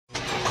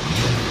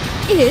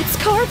It's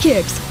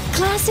KarKix.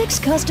 Classics,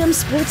 custom,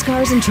 sports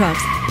cars, and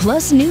trucks.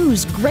 Plus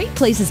news, great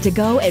places to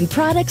go, and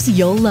products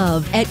you'll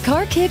love at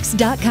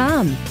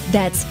KarKix.com.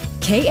 That's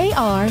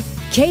KarKix.com.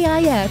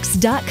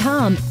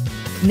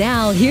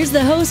 Now, here's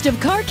the host of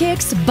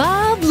KarKix,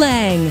 Bob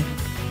Lang.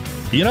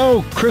 You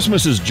know,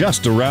 Christmas is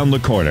just around the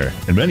corner,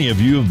 and many of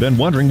you have been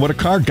wondering what a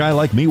car guy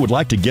like me would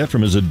like to get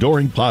from his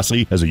adoring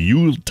posse as a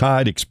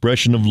Yuletide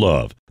expression of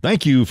love.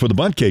 Thank you for the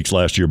bundt cakes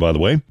last year, by the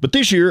way. But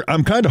this year,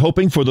 I'm kind of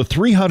hoping for the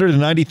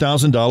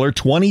 $390,000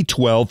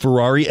 2012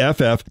 Ferrari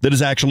FF that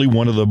is actually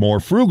one of the more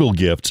frugal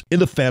gifts in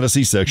the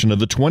fantasy section of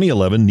the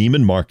 2011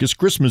 Neiman Marcus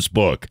Christmas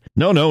book.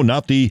 No,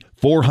 not the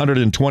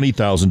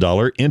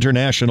 $420,000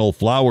 International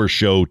Flower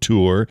Show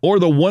Tour or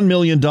the $1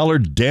 million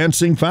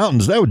Dancing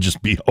Fountains. That would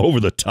just be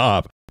over the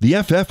top. The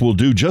FF will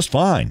do just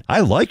fine. I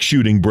like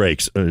shooting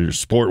brakes,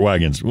 sport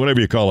wagons, whatever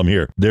you call them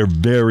here. They're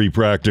very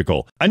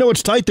practical. I know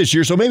it's tight this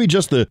year, so maybe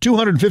just the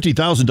 $250,000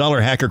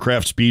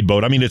 Hackercraft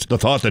speedboat. I mean, it's the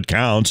thought that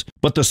counts.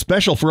 But the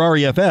special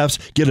Ferrari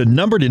FFs get a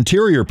numbered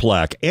interior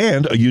plaque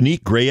and a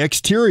unique gray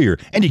exterior.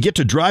 And you get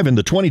to drive in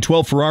the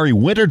 2012 Ferrari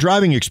Winter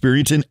Driving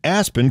Experience in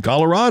Aspen,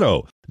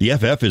 Colorado. The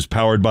FF is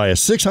powered by a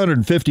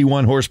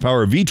 651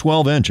 horsepower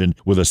V12 engine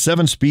with a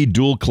 7-speed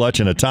dual clutch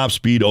and a top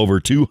speed over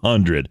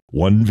 200.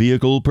 One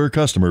vehicle per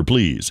customer,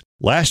 please.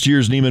 Last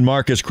year's Neiman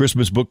Marcus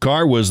Christmas book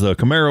car was the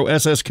Camaro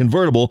SS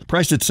convertible,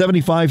 priced at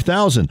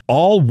 $75,000.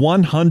 All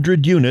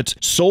 100 units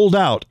sold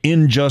out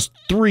in just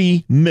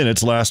 3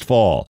 minutes last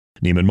fall.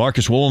 Neiman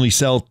Marcus will only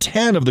sell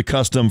 10 of the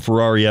custom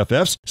Ferrari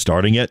FFs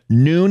starting at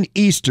noon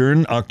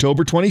Eastern,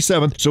 October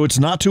 27th, so it's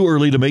not too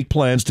early to make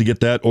plans to get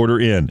that order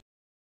in.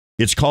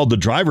 It's called the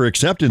Driver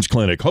Acceptance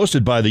Clinic,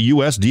 hosted by the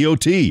U.S.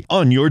 DOT,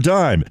 on your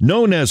dime.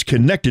 Known as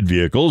Connected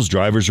Vehicles,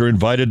 drivers are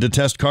invited to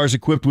test cars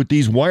equipped with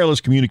these wireless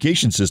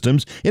communication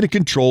systems in a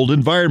controlled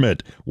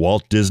environment,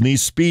 Walt Disney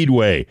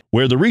Speedway,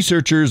 where the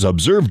researchers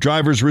observe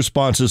drivers'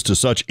 responses to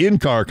such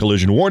in-car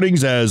collision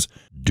warnings as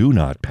 "Do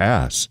not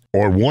pass,"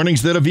 or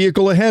warnings that a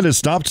vehicle ahead has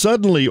stopped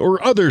suddenly,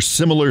 or other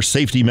similar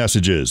safety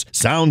messages.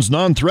 Sounds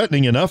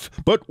non-threatening enough,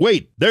 but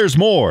wait, there's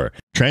more.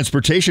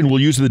 Transportation will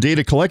use the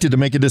data collected to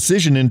make a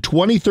decision in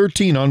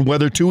 2013 on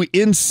whether to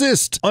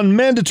insist on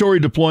mandatory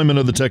deployment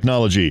of the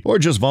technology or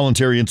just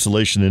voluntary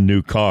installation in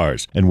new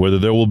cars, and whether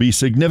there will be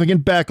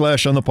significant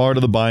backlash on the part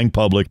of the buying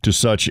public to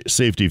such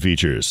safety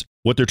features.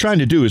 What they're trying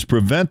to do is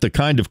prevent the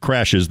kind of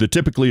crashes that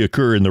typically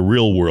occur in the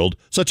real world,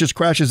 such as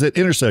crashes at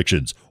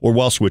intersections or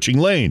while switching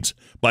lanes,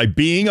 by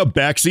being a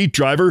backseat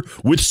driver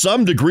with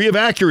some degree of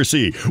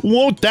accuracy.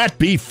 Won't that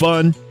be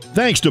fun?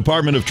 Thanks,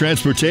 Department of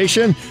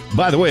Transportation.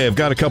 By the way, I've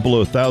got a couple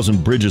of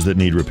thousand bridges that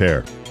need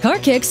repair.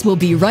 KarKix will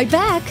be right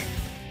back.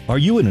 Are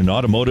you in an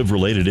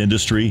automotive-related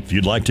industry? If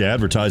you'd like to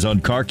advertise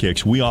on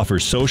KarKix, we offer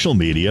social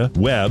media,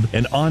 web,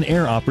 and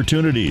on-air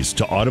opportunities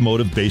to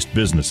automotive-based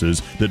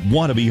businesses that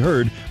want to be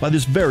heard by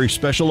this very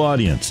special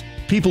audience.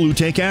 People who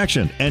take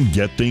action and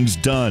get things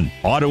done.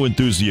 Auto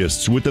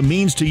enthusiasts with the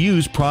means to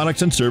use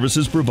products and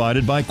services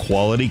provided by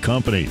quality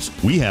companies.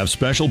 We have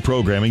special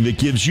programming that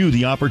gives you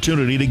the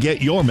opportunity to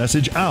get your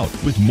message out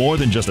with more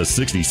than just a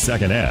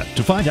 60-second ad.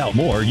 To find out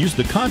more, use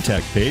the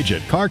contact page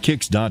at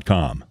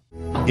KarKix.com.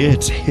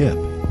 It's hip.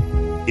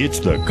 It's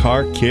the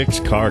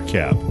KarKix Car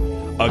Cap.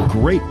 A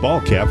great ball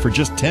cap for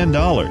just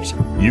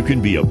 $10. You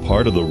can be a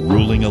part of the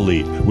ruling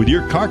elite with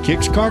your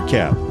KarKix Car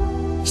Cap.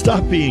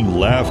 Stop being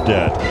laughed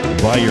at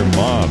by your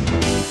mom.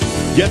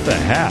 Get the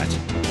hat.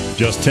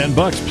 Just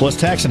 $10 plus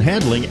tax and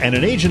handling, and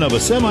an agent of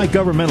a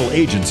semi-governmental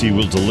agency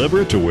will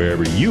deliver it to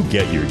wherever you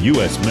get your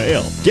U.S.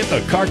 mail. Get the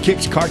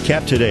KarKix Car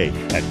Cap today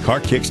at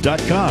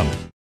KarKix.com.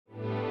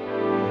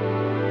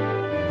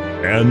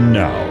 And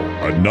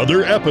now,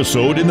 another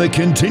episode in the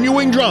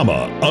continuing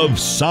drama of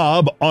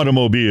Saab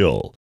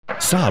Automobile.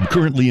 Saab,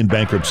 currently in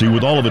bankruptcy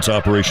with all of its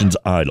operations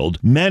idled,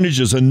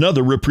 manages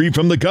another reprieve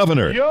from the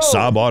governor.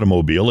 Saab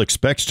Automobile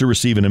expects to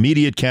receive an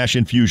immediate cash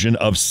infusion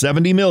of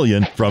 $70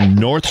 million from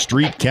North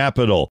Street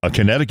Capital, a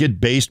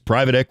Connecticut-based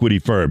private equity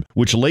firm,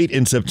 which late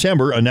in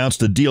September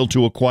announced a deal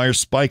to acquire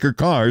Spyker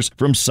cars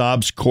from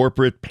Saab's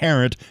corporate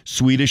parent,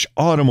 Swedish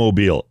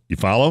Automobile. You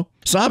follow?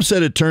 Saab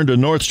said it turned to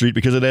North Street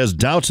because it has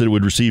doubts that it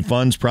would receive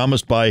funds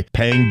promised by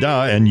Pang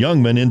Da and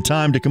Youngman in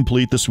time to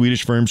complete the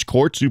Swedish firm's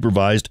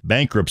court-supervised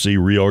bankruptcy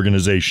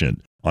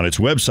reorganization. On its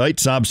website,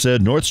 Saab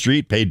said North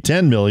Street paid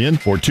 $10 million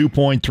for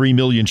 2.3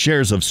 million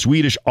shares of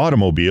Swedish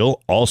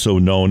Automobile, also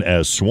known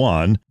as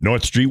Swan.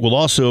 North Street will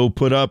also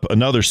put up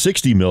another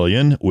 $60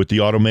 million, with the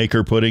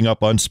automaker putting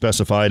up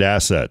unspecified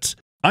assets.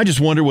 I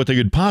just wonder what they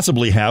could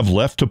possibly have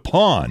left to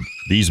pawn.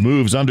 These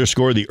moves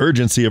underscore the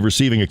urgency of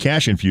receiving a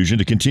cash infusion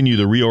to continue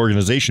the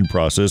reorganization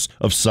process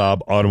of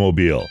Saab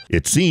Automobile.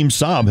 It seems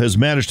Saab has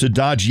managed to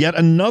dodge yet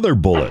another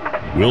bullet.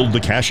 Will the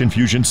cash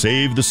infusion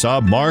save the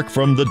Saab mark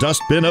from the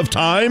dustbin of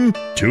time?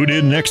 Tune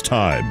in next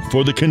time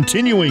for the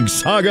continuing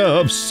saga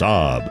of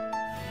Saab.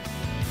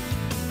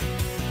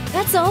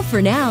 That's all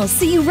for now.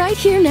 See you right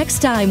here next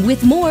time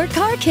with more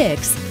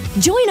KarKix.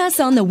 Join us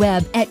on the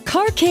web at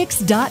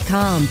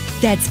KarKix.com.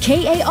 That's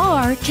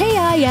KarKix.com.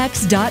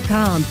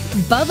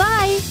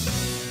 Bye-bye.